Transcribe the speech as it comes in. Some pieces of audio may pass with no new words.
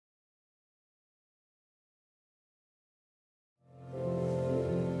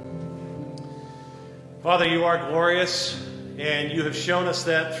Father, you are glorious, and you have shown us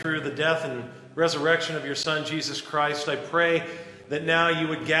that through the death and resurrection of your Son, Jesus Christ. I pray that now you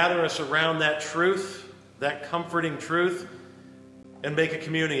would gather us around that truth, that comforting truth, and make a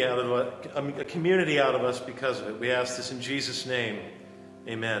community out of us because of it. We ask this in Jesus' name.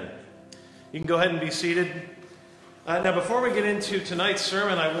 Amen. You can go ahead and be seated. Now, before we get into tonight's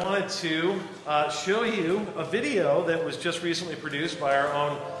sermon, I wanted to show you a video that was just recently produced by our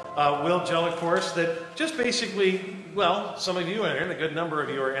own Will Jellicourse that just basically, well, some of you are in it, a good number of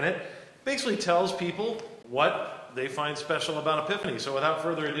you are in it, basically tells people what they find special about Epiphany. So without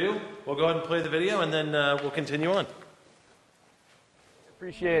further ado, we'll go ahead and play the video, and then we'll continue on.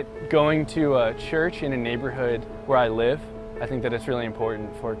 Appreciate going to a church in a neighborhood where I live. I think that it's really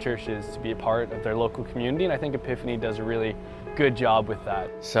important for churches to be a part of their local community, and I think Epiphany does a really good job with that.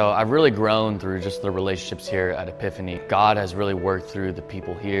 So I've really grown through just the relationships here at Epiphany. God has really worked through the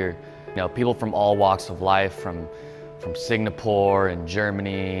people here. You know, people from all walks of life, from Singapore and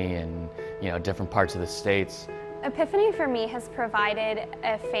Germany and, you know, different parts of the States. Epiphany for me has provided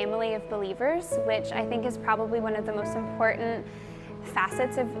a family of believers, which I think is probably one of the most important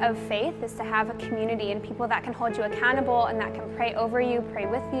facets of faith, is to have a community and people that can hold you accountable and that can pray over you, pray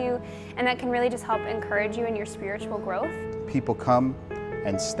with you, and that can really just help encourage you in your spiritual growth. People come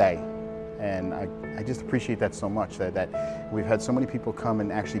and stay, and I just appreciate that so much, that we've had so many people come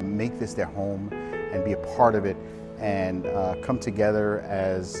and actually make this their home and be a part of it and come together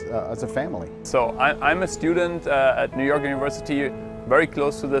as a family. So I'm a student at New York University, very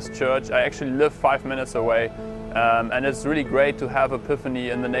close to this church. I actually live 5 minutes away. And it's really great to have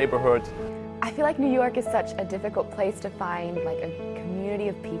Epiphany in the neighborhood. I feel like New York is such a difficult place to find like a community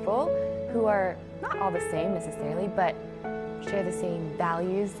of people who are not all the same necessarily, but share the same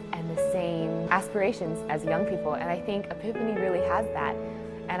values and the same aspirations as young people. And I think Epiphany really has that.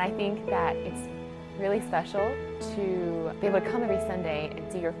 And I think that it's really special to be able to come every Sunday and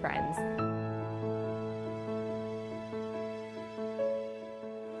see your friends.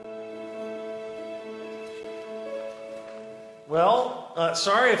 Well,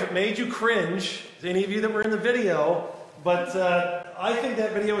 sorry if it made you cringe, any of you that were in the video, but I think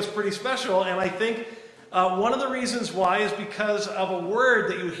that video is pretty special, and I think one of the reasons why is because of a word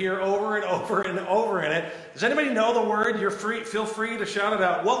that you hear over and over and over in it. Does anybody know the word? Feel free to shout it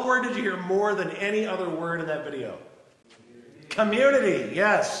out. What word did you hear more than any other word in that video? Community,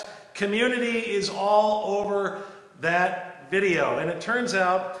 yes. Community is all over that video, and it turns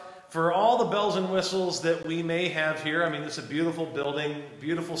out, for all the bells and whistles that we may have here, I mean, it's a beautiful building,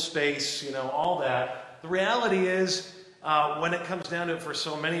 beautiful space, you know, all that. The reality is, when it comes down to it, for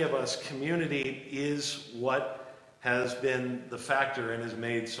so many of us, community is what has been the factor and has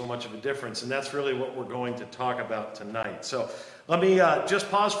made so much of a difference. And that's really what we're going to talk about tonight. So let me just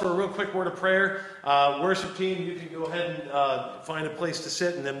pause for a real quick word of prayer. Worship team, you can go ahead and find a place to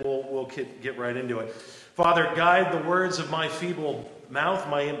sit, and then we'll get right into it. Father, guide the words of my feeble mouth,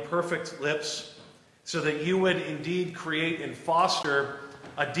 my imperfect lips, so that you would indeed create and foster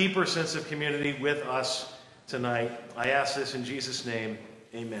a deeper sense of community with us tonight. I ask this in Jesus' name,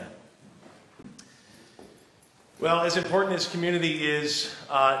 amen. Well, as important as community is,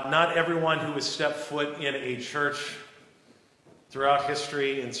 not everyone who has stepped foot in a church throughout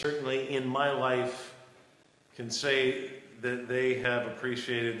history, and certainly in my life, can say that they have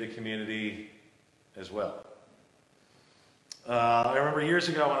appreciated the community as well. I remember years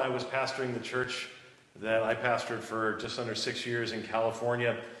ago when I was pastoring the church that I pastored for just under 6 years in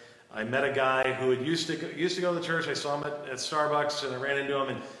California. I met a guy who used to go to the church. I saw him at Starbucks, and I ran into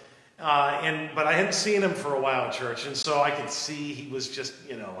him, but I hadn't seen him for a while at church, and so I could see he was just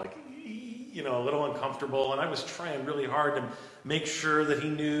a little uncomfortable, and I was trying really hard to make sure that he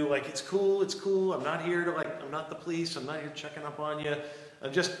knew, like, it's cool. I'm not here to, I'm not the police. I'm not here checking up on you.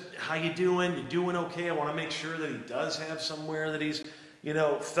 I'm just, how you doing? You doing okay? I want to make sure that he does have somewhere that he's,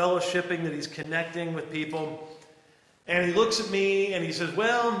 fellowshipping, that he's connecting with people. And he looks at me and he says,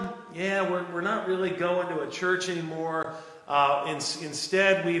 well, yeah, we're not really going to a church anymore.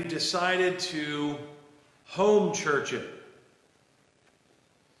 Instead, we've decided to home church it.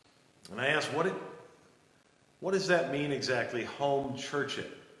 And I asked, what does that mean exactly, home church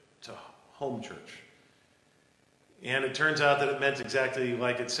it, to home church? And it turns out that it meant exactly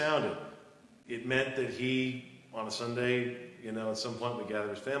like it sounded. It meant that he, on a Sunday, at some point would gather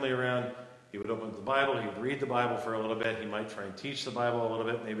his family around, he would open the Bible, he would read the Bible for a little bit, he might try and teach the Bible a little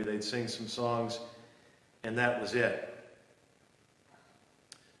bit, maybe they'd sing some songs, and that was it.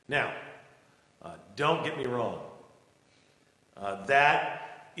 Now, don't get me wrong.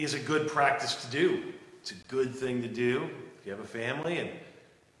 That is a good practice to do. It's a good thing to do. If you have a family and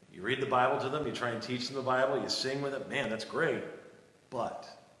You read the Bible to them, you try and teach them the Bible, you sing with it. Man, that's great. But,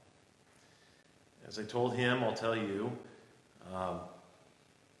 as I told him, I'll tell you,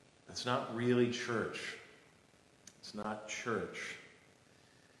 it's not really church. It's not church.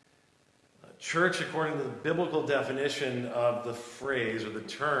 Church, according to the biblical definition of the phrase or the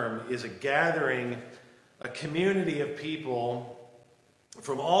term, is a gathering, a community of people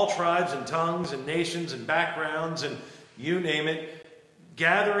from all tribes and tongues and nations and backgrounds and you name it,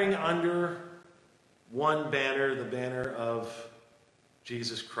 gathering under one banner, the banner of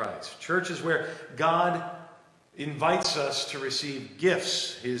Jesus Christ. Church is where God invites us to receive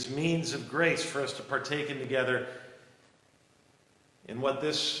gifts, his means of grace for us to partake in together. And what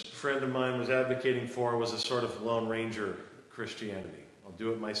this friend of mine was advocating for was a sort of Lone Ranger Christianity. I'll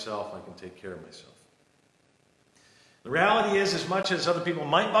do it myself, I can take care of myself. The reality is, as much as other people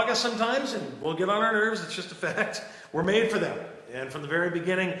might bug us sometimes, and we'll get on our nerves, it's just a fact, we're made for them. And from the very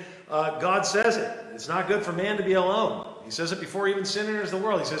beginning, God says it. It's not good for man to be alone. He says it before even sin enters the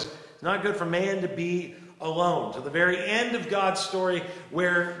world. He says, it's not good for man to be alone. To the very end of God's story,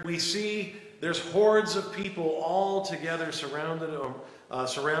 where we see there's hordes of people all together surrounding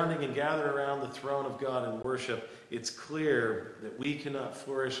and gathered around the throne of God in worship, it's clear that we cannot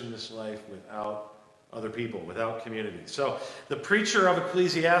flourish in this life without other people, without community. So the preacher of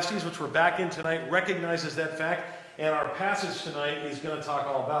Ecclesiastes, which we're back in tonight, recognizes that fact, and our passage tonight is going to talk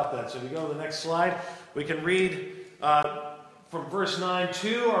all about that. So if you go to the next slide, we can read from verse 9,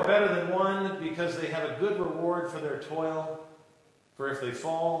 2 are better than one because they have a good reward for their toil. For if they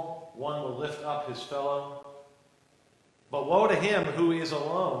fall, one will lift up his fellow. But woe to him who is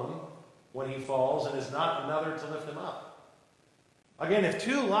alone when he falls and is not another to lift him up. Again, if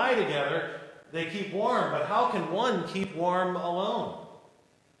two lie together, they keep warm. But how can one keep warm alone?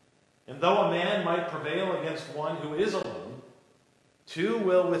 And though a man might prevail against one who is alone, two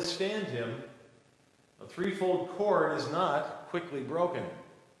will withstand him. A threefold cord is not quickly broken.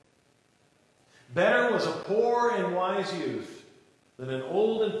 Better was a poor and wise youth than an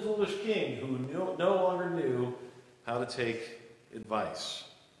old and foolish king who no longer knew how to take advice.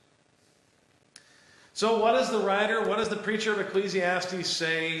 So what does the writer, what does the preacher of Ecclesiastes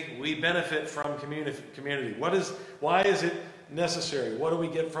say we benefit from community? Why is it necessary? What do we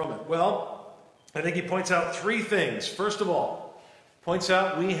get from it? Well, I think he points out three things. First of all, points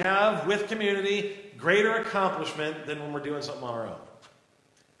out we have, with community, greater accomplishment than when we're doing something on our own.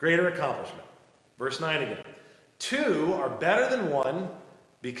 Greater accomplishment. Verse 9 again. Two are better than one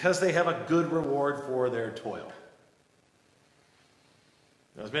because they have a good reward for their toil.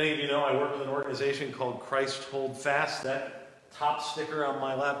 Now, as many of you know, I work with an organization called Christ Hold Fast. That top sticker on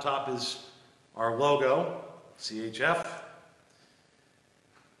my laptop is our logo, CHF.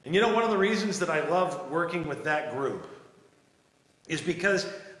 And you know, one of the reasons that I love working with that group is because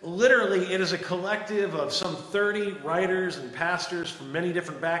literally it is a collective of some 30 writers and pastors from many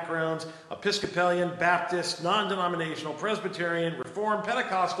different backgrounds, Episcopalian, Baptist, non-denominational, Presbyterian, Reformed,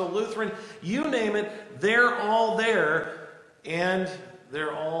 Pentecostal, Lutheran, you name it, they're all there, and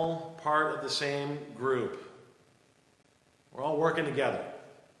they're all part of the same group. We're all working together.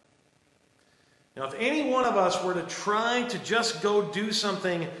 Now, if any one of us were to try to just go do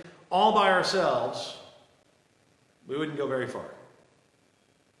something all by ourselves, we wouldn't go very far.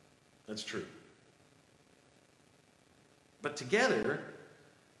 That's true. But together,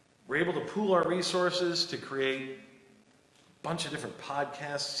 we're able to pool our resources to create a bunch of different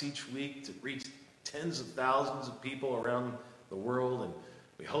podcasts each week to reach tens of thousands of people around the world. And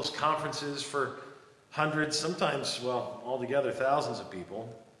we host conferences for hundreds, sometimes, well, altogether thousands of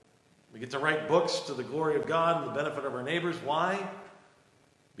people. We get to write books to the glory of God and the benefit of our neighbors. Why?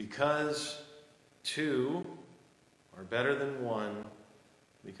 Because two are better than one,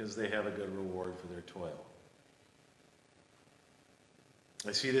 because they have a good reward for their toil.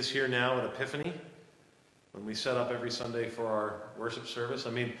 I see this here now at Epiphany, when we set up every Sunday for our worship service.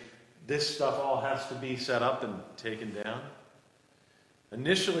 I mean, this stuff all has to be set up and taken down.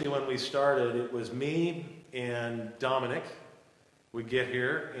 Initially, when we started, it was me and Dominic would get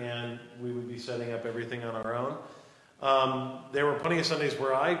here, and we would be setting up everything on our own. There were plenty of Sundays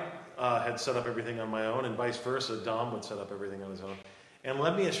where I had set up everything on my own, and vice versa. Dom would set up everything on his own. And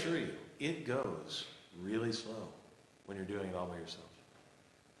let me assure you, it goes really slow when you're doing it all by yourself.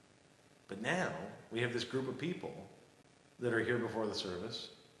 But now, we have this group of people that are here before the service,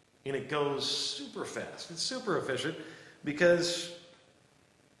 and it goes super fast. It's super efficient because,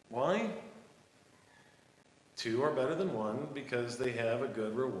 why? Two are better than one because they have a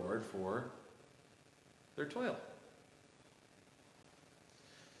good reward for their toil.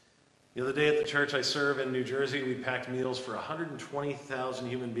 The other day at the church I serve in New Jersey, we packed meals for 120,000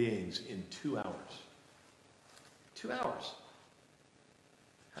 human beings in 2 hours. 2 hours.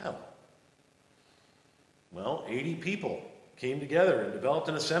 How? Well, 80 people came together and developed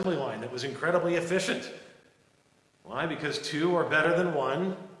an assembly line that was incredibly efficient. Why? Because 2 are better than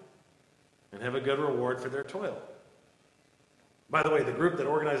 1 and have a good reward for their toil. By the way, the group that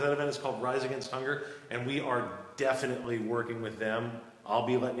organized that event is called Rise Against Hunger, and we are definitely working with them. I'll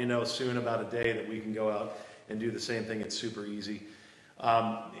be letting you know soon about a day that we can go out and do the same thing. It's super easy.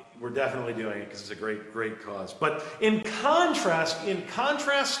 We're definitely doing it because it's a great, great cause. But in contrast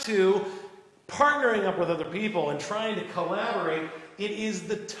to partnering up with other people and trying to collaborate, it is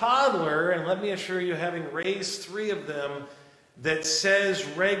the toddler, and let me assure you, having raised 3 of them, that says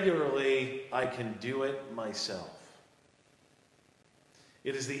regularly, I can do it myself.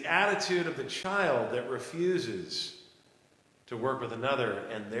 It is the attitude of the child that refuses to work with another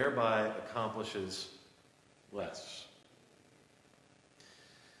and thereby accomplishes less.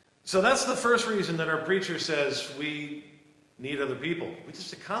 So that's the first reason that our preacher says we need other people. We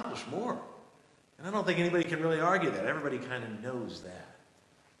just accomplish more. And I don't think anybody can really argue that. Everybody kind of knows that.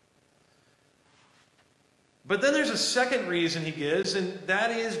 But then there's a second reason he gives, and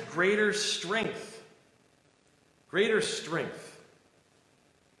that is greater strength. Greater strength.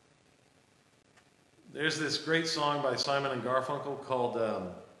 There's this great song by Simon and Garfunkel called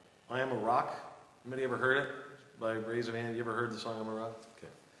I Am a Rock. Anybody ever heard it? By raise of hand, you ever heard the song I Am a Rock? Okay.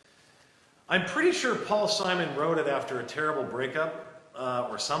 I'm pretty sure Paul Simon wrote it after a terrible breakup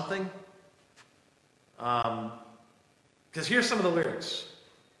or something. Because here's some of the lyrics.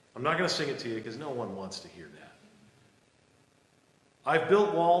 I'm not going to sing it to you because no one wants to hear that. I've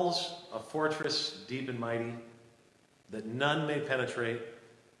built walls, a fortress deep and mighty, that none may penetrate.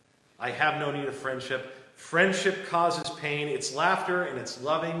 I have no need of friendship. Friendship causes pain. It's laughter and it's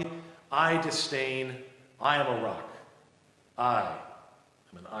loving. I disdain. I am a rock. I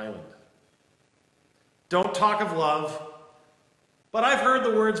am an island. Don't talk of love. But I've heard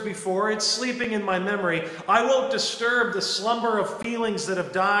the words before. It's sleeping in my memory. I won't disturb the slumber of feelings that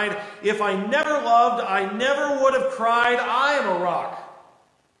have died. If I never loved, I never would have cried. I am a rock.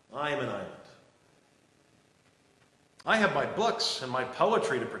 I am an island. I have my books and my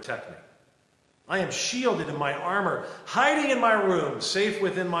poetry to protect me. I am shielded in my armor, hiding in my room, safe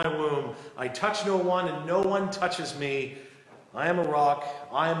within my womb. I touch no one and no one touches me. I am a rock.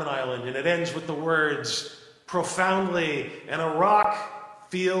 I am an island. And it ends with the words, profoundly, and a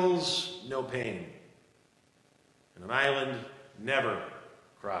rock feels no pain. And an island never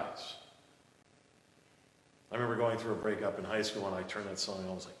cries. I remember going through a breakup in high school and I turned that song on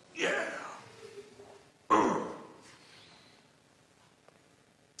and I was like, yeah!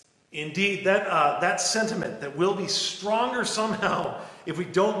 Indeed, that sentiment that we'll be stronger somehow if we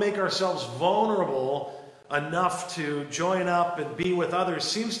don't make ourselves vulnerable enough to join up and be with others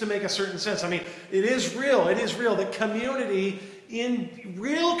seems to make a certain sense. I mean, it is real that community, in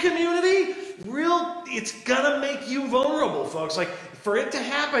real community, it's gonna make you vulnerable, folks. Like, for it to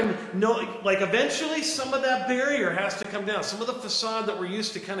happen, eventually some of that barrier has to come down. Some of the facade that we're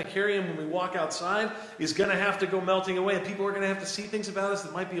used to kind of carrying when we walk outside is gonna have to go melting away, and people are gonna have to see things about us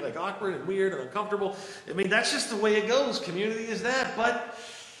that might be like awkward and weird and uncomfortable. I mean, that's just the way it goes. Community is that, but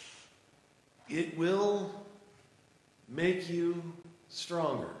it will make you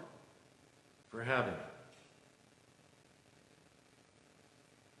stronger for having it.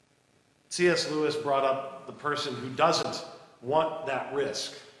 C.S. Lewis brought up the person who doesn't want that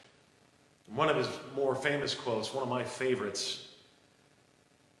risk. One of his more famous quotes, one of my favorites,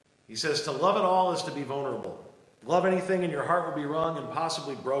 he says, to love it all is to be vulnerable. Love anything and your heart will be wrung and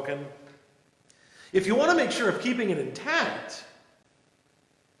possibly broken. If you want to make sure of keeping it intact,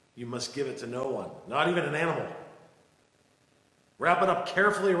 you must give it to no one, not even an animal. Wrap it up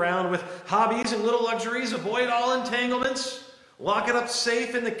carefully around with hobbies and little luxuries. Avoid all entanglements. Lock it up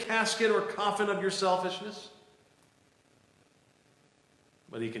safe in the casket or coffin of your selfishness.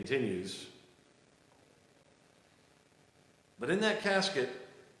 But he continues. But in that casket,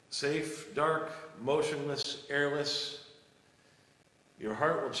 safe, dark, motionless, airless, your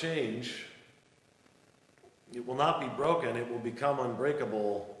heart will change. It will not be broken. It will become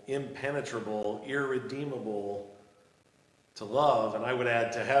unbreakable, impenetrable, irredeemable. To love, and I would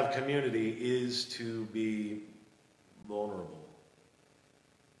add to have community, is to be vulnerable.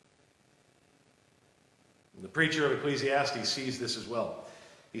 The preacher of Ecclesiastes sees this as well.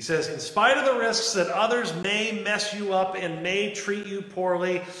 He says, in spite of the risks that others may mess you up and may treat you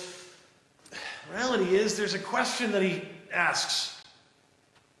poorly, the reality is there's a question that he asks.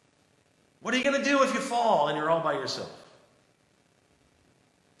 What are you going to do if you fall and you're all by yourself?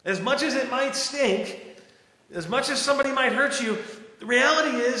 As much as it might stink, as much as somebody might hurt you, the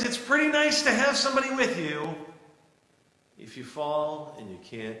reality is it's pretty nice to have somebody with you if you fall and you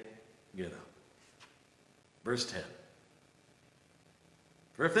can't get up. Verse 10.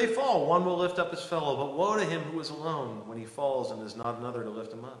 For if they fall, one will lift up his fellow, but woe to him who is alone when he falls and there's not another to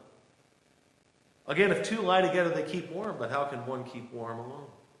lift him up. Again, if two lie together, they keep warm, but how can one keep warm alone?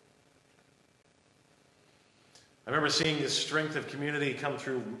 I remember seeing this strength of community come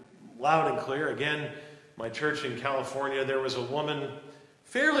through loud and clear. Again, my church in California, there was a woman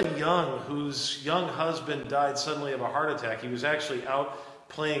fairly young whose young husband died suddenly of a heart attack. He was actually out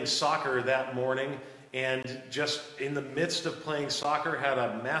playing soccer that morning, and just in the midst of playing soccer had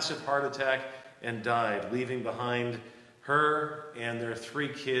a massive heart attack and died, leaving behind her and their 3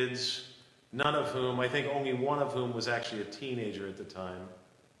 kids, none of whom, I think only one of whom was actually a teenager at the time.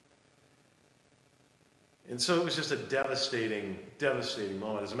 And so it was just a devastating, devastating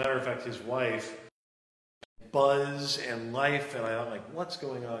moment. As a matter of fact, his wife, buzz and life, and I thought, like, what's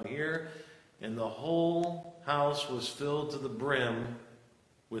going on here? And the whole house was filled to the brim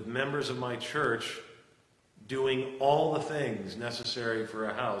with members of my church doing all the things necessary for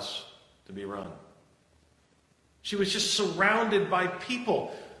a house to be run. She was just surrounded by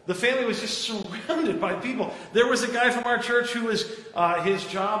people. The family was just surrounded by people. There was a guy from our church who was, his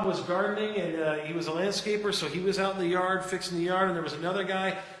job was gardening, and he was a landscaper, so he was out in the yard fixing the yard. And there was another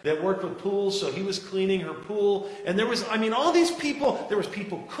guy that worked with pools, so he was cleaning her pool. And there was, all these people, there was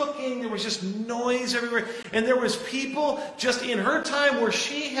people cooking, there was just noise everywhere. And there was people just in her time where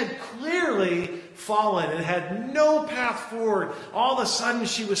she had clearly fallen and had no path forward. All of a sudden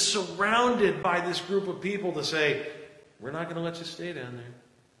she was surrounded by this group of people to say, we're not going to let you stay down there.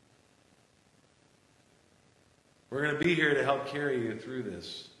 We're going to be here to help carry you through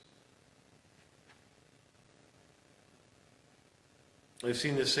this. I've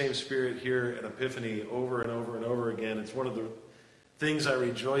seen this same spirit here at Epiphany over and over and over again. It's one of the things I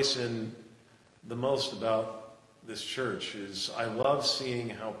rejoice in the most about this church is I love seeing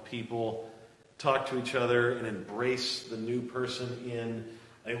how people talk to each other and embrace the new person in.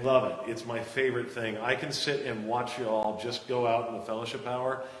 I love it. It's my favorite thing. I can sit and watch you all just go out in the fellowship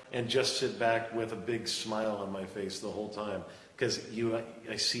hour and just sit back with a big smile on my face the whole time because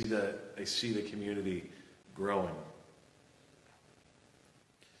I see the community growing.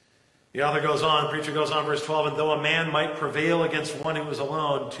 The author goes on, preacher goes on, verse 12, and though a man might prevail against one who is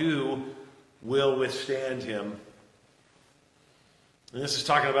alone, 2 will withstand him. And this is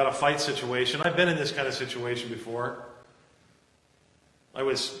talking about a fight situation. I've been in this kind of situation before. I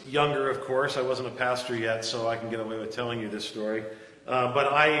was younger, of course. I wasn't a pastor yet, so I can get away with telling you this story.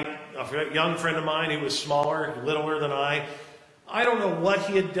 But a young friend of mine who was smaller, littler than I don't know what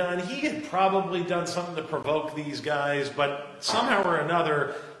he had done. He had probably done something to provoke these guys, but somehow or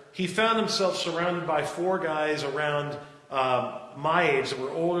another, he found himself surrounded by 4 guys around my age that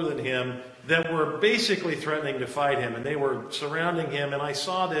were older than him that were basically threatening to fight him, and they were surrounding him, and I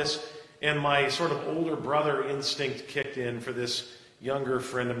saw this, and my sort of older brother instinct kicked in for this younger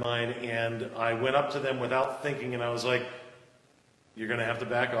friend of mine, and I went up to them without thinking, and I was like, you're going to have to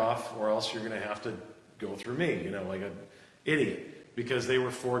back off, or else you're going to have to go through me, like an idiot, because they were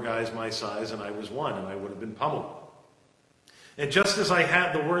 4 guys my size, and I was 1, and I would have been pummeled. And just as I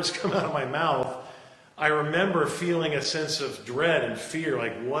had the words come out of my mouth, I remember feeling a sense of dread and fear,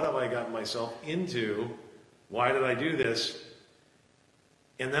 like, what have I gotten myself into? Why did I do this?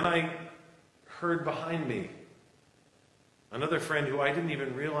 And then I heard behind me another friend who I didn't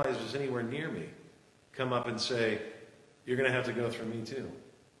even realize was anywhere near me come up and say, you're going to have to go through me too.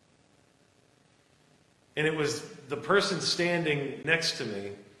 And it was the person standing next to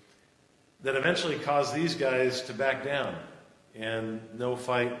me that eventually caused these guys to back down, and no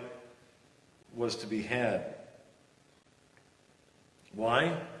fight was to be had.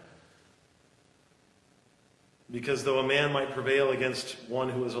 Why? Because though a man might prevail against one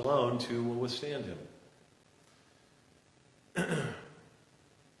who is alone, 2 will withstand him.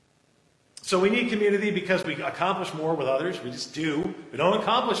 So we need community because we accomplish more with others. We just do. We don't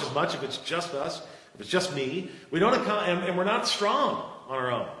accomplish as much if it's just us, if it's just me. We don't, and we're not strong on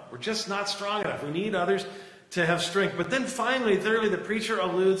our own. We're just not strong enough. We need others to have strength. But then finally, thirdly, the preacher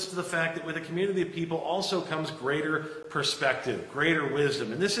alludes to the fact that with a community of people also comes greater perspective, greater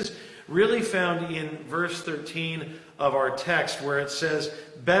wisdom. And this is really found in verse 13 of our text, where it says,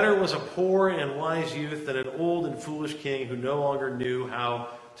 better was a poor and wise youth than an old and foolish king who no longer knew how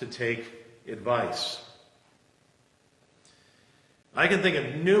to take advice. I can think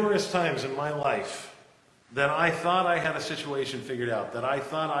of numerous times in my life that I thought I had a situation figured out, that I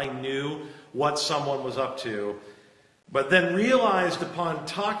thought I knew what someone was up to, but then realized upon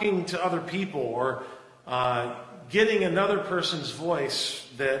talking to other people or getting another person's voice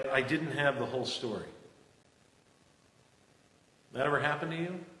that I didn't have the whole story. That ever happened to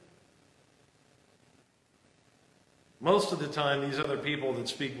you? Most of the time, these other people that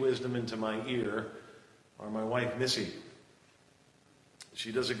speak wisdom into my ear are my wife, Missy.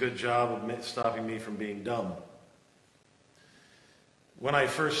 She does a good job of stopping me from being dumb. When I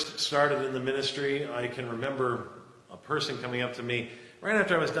first started in the ministry, I can remember a person coming up to me right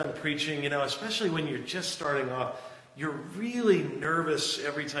after I was done preaching, especially when you're just starting off, you're really nervous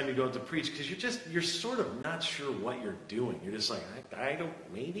every time you go to preach because you're sort of not sure what you're doing. You're just like, I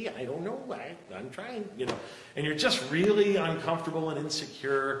don't know, I'm trying, and you're just really uncomfortable and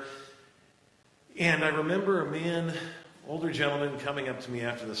insecure. And I remember a man, older gentleman, coming up to me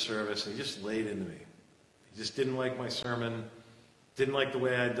after the service, and he just laid into me. He just didn't like my sermon, didn't like the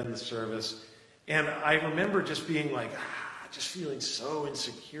way I had done the service. And I remember just being like, just feeling so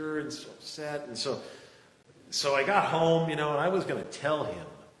insecure and so upset. And so I got home, and I was going to tell him,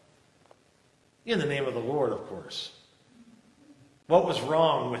 in the name of the Lord, of course, what was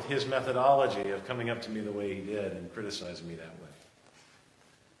wrong with his methodology of coming up to me the way he did and criticizing me that way.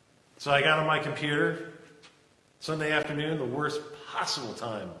 So I got on my computer, Sunday afternoon, the worst possible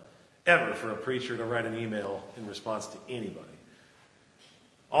time ever for a preacher to write an email in response to anybody.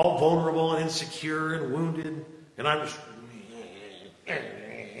 All vulnerable and insecure and wounded, and I'm just...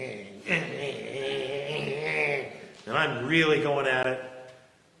 and I'm really going at it.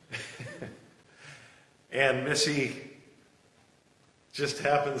 And Missy just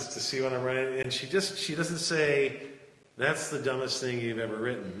happens to see what I'm writing, and she doesn't say, "That's the dumbest thing you've ever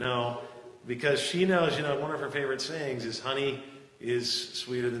written." No, because she knows, one of her favorite sayings is honey is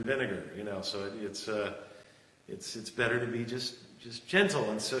sweeter than vinegar, so it's better to be just gentle.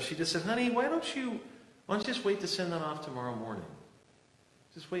 And so she just said, "Honey, why don't you just wait to send that off tomorrow morning?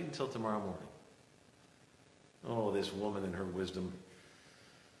 Just wait until tomorrow morning." Oh, this woman and her wisdom.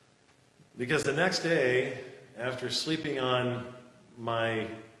 Because the next day, after sleeping on my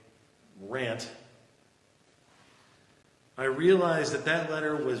rant, I realized that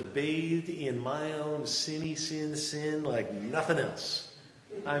letter was bathed in my own sin like nothing else.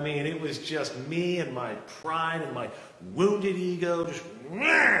 I mean, it was just me and my pride and my wounded ego just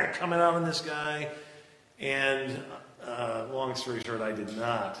coming out on this guy. And long story short, I did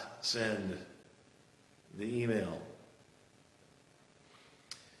not send the email.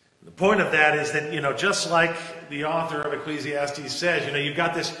 The point of that is that, just like the author of Ecclesiastes says,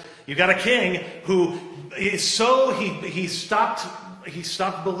 you've got a king who is so, he stopped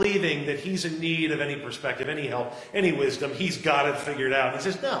believing that he's in need of any perspective, any help, any wisdom. He's got it figured out. He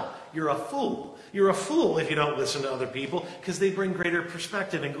says, no, you're a fool. You're a fool if you don't listen to other people because they bring greater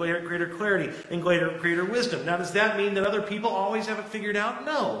perspective and greater clarity and greater wisdom. Now, does that mean that other people always have it figured out?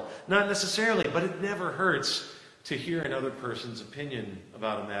 No, not necessarily, but it never hurts to hear another person's opinion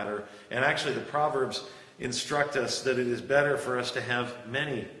about a matter. And actually, the Proverbs instruct us that it is better for us to have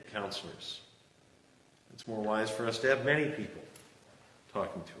many counselors. It's more wise for us to have many people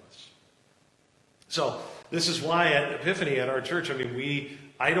talking to us. So, this is why at Epiphany, at our church,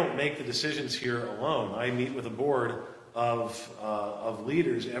 I don't make the decisions here alone. I meet with a board of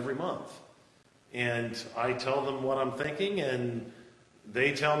leaders every month. And I tell them what I'm thinking, and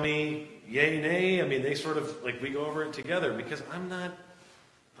they tell me yay, nay. They sort of, we go over it together because I'm not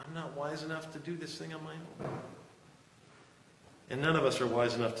wise enough to do this thing on my own. And none of us are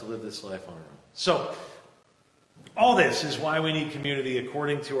wise enough to live this life on our own. So, all this is why we need community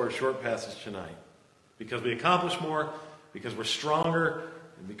according to our short passage tonight. Because we accomplish more, because we're stronger,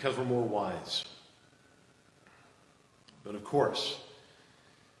 and because we're more wise. But of course,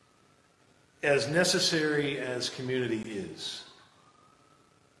 as necessary as community is,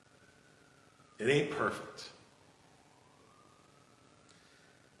 it ain't perfect.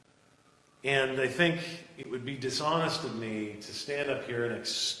 And I think it would be dishonest of me to stand up here and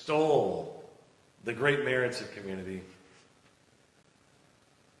extol the great merits of community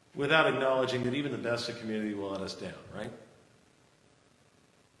without acknowledging that even the best of community will let us down, right?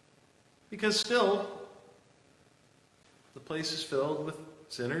 Because still, the place is filled with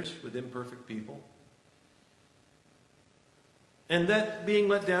sinners, with imperfect people. And that being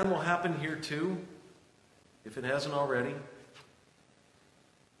let down will happen here too, if it hasn't already.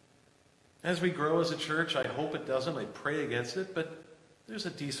 As we grow as a church, I hope it doesn't. I pray against it, but there's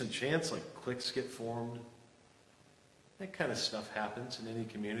a decent chance, cliques get formed. That kind of stuff happens in any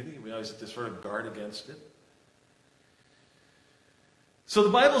community. We always have to sort of guard against it. So the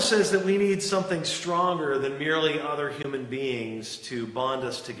Bible says that we need something stronger than merely other human beings to bond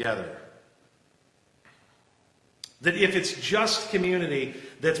us together. That if it's just community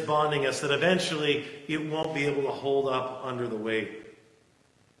that's bonding us, that eventually it won't be able to hold up under the weight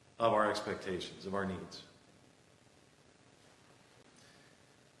of our expectations, of our needs.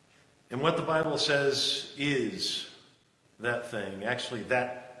 And what the Bible says is that thing, actually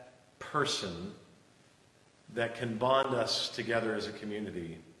that person that can bond us together as a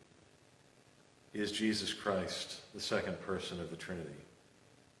community, is Jesus Christ, the second person of the Trinity.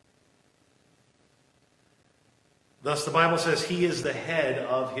 Thus, the Bible says he is the head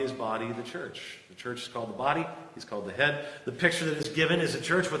of his body, the church. The church is called the body. He's called the head. The picture that is given is a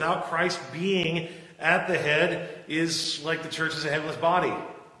church without Christ being at the head is like the church is a headless body.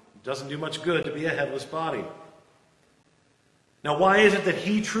 It doesn't do much good to be a headless body. Now, why is it that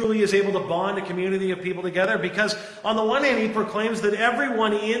he truly is able to bond a community of people together? Because on the one hand, he proclaims that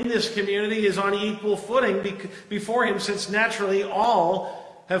everyone in this community is on equal footing before him, since naturally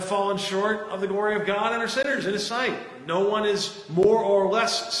all have fallen short of the glory of God and are sinners in his sight. No one is more or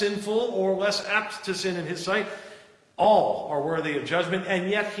less sinful or less apt to sin in his sight. All are worthy of judgment, and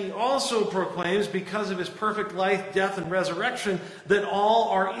yet he also proclaims, because of his perfect life, death, and resurrection, that all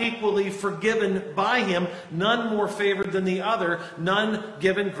are equally forgiven by him, none more favored than the other, none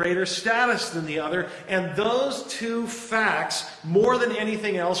given greater status than the other. And those two facts, more than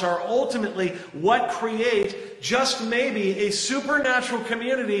anything else, are ultimately what create just maybe a supernatural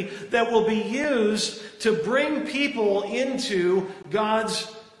community that will be used to bring people into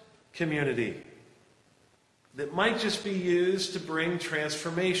God's community. That might just be used to bring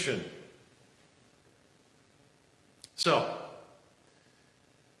transformation. So,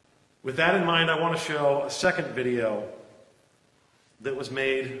 with that in mind, I want to show a second video that was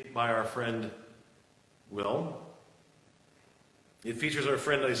made by our friend Will. It features our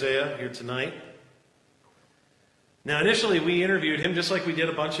friend Isaiah here tonight. Now, initially, we interviewed him, just like we did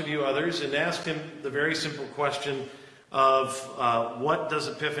a bunch of you others, and asked him the very simple question of what does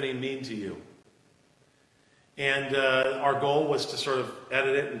Epiphany mean to you? And our goal was to sort of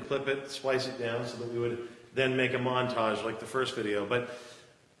edit it and clip it, splice it down so that we would then make a montage like the first video. But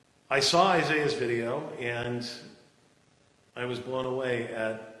I saw Isaiah's video and I was blown away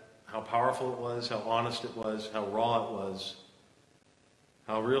at how powerful it was, how honest it was, how raw it was,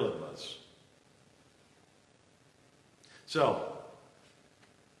 how real it was. So,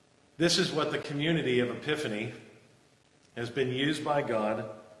 this is what the community of Epiphany has been used by God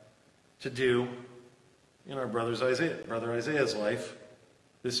to do in our brother Isaiah's life.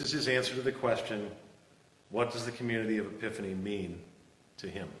 This is his answer to the question, what does the community of Epiphany mean to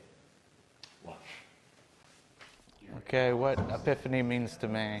him? Watch. Okay, what Epiphany means to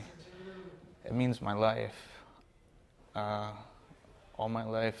me, it means my life. All my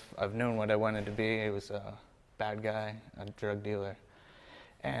life, I've known what I wanted to be. I was a bad guy, a drug dealer.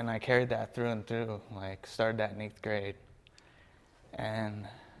 And I carried that through and through, like started that in 8th grade. And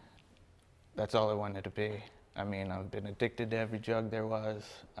that's all I wanted to be. I mean, I've been addicted to every drug there was.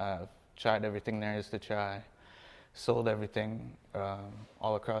 I've tried everything there is to try. Sold everything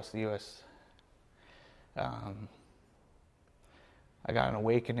all across the U.S. I got an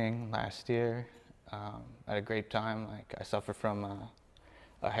awakening last year. I had a great time. Like, I suffer from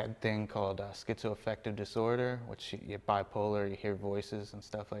a head thing called schizoaffective disorder, which you're bipolar, you hear voices and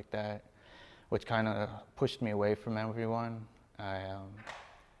stuff like that, which kind of pushed me away from everyone. I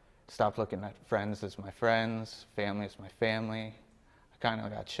stopped looking at friends as my friends, family as my family. I kind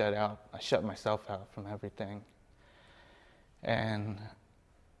of got shut out. I shut myself out from everything. And,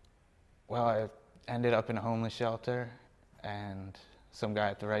 well, I ended up in a homeless shelter, and some guy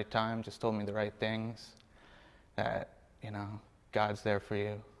at the right time just told me the right things, that, you know, God's there for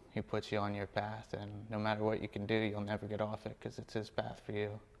you. He puts you on your path, and no matter what you can do, you'll never get off it because it's his path for you.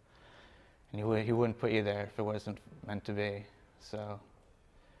 And he wouldn't put you there if it wasn't meant to be. So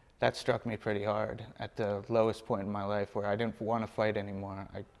that struck me pretty hard at the lowest point in my life, where I didn't want to fight anymore.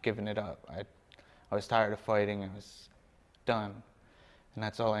 I'd given it up. I was tired of fighting. I was done. And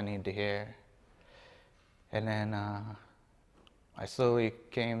that's all I need to hear. And then I slowly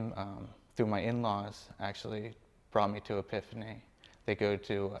came through my in-laws, actually brought me to Epiphany. They go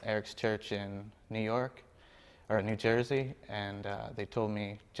to Eric's church in New York, or New Jersey, and they told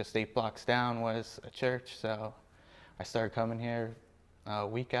me just 8 blocks down was a church, so I started coming here a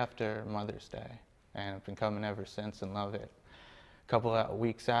week after Mother's Day, and I've been coming ever since and love it. A couple of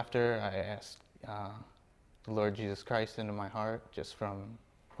weeks after, I asked the Lord Jesus Christ into my heart, just from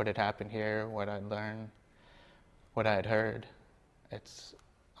what had happened here, what I'd learned, what I had heard. It's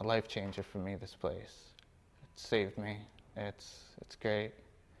a life changer for me, this place. It saved me. It's great.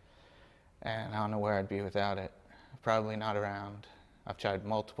 And I don't know where I'd be without it. Probably not around. I've tried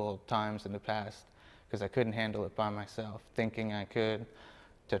multiple times in the past because I couldn't handle it by myself, thinking I could,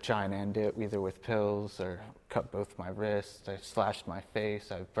 to try and end it either with pills or cut both my wrists. I slashed my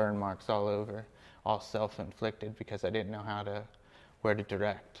face. I have burn marks all over, all self-inflicted because I didn't know where to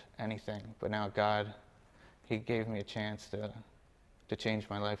direct anything. But now God, He gave me a chance to change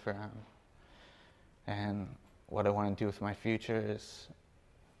my life around. And what I want to do with my future is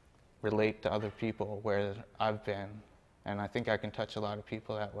relate to other people where I've been. And I think I can touch a lot of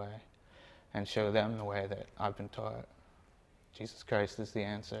people that way and show them the way that I've been taught. Jesus Christ is the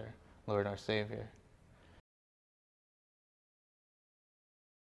answer, Lord our Savior.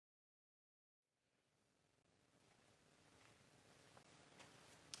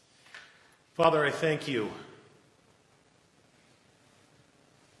 Father, I thank you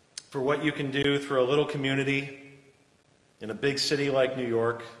for what you can do through a little community in a big city like New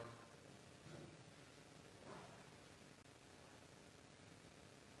York.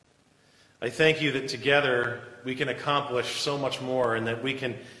 I thank you that together we can accomplish so much more, and that we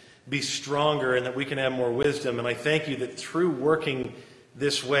can be stronger, and that we can have more wisdom. And I thank you that through working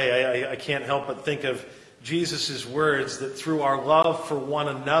this way, I can't help but think of Jesus' words, that through our love for one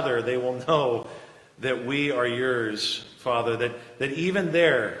another, they will know that we are yours, Father. That even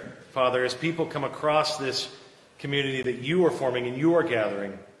there, Father, as people come across this community that you are forming and you are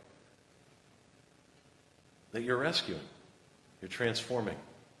gathering, that you're rescuing, you're transforming.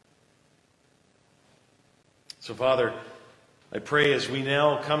 So, Father, I pray as we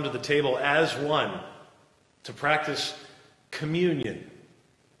now come to the table as one to practice communion,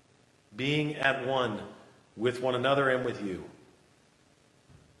 being at one with one another and with you,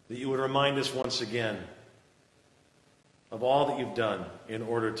 that you would remind us once again of all that you've done in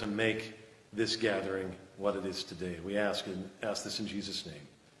order to make this gathering what it is today. We ask this in Jesus' name.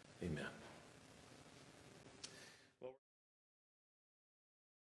 Amen.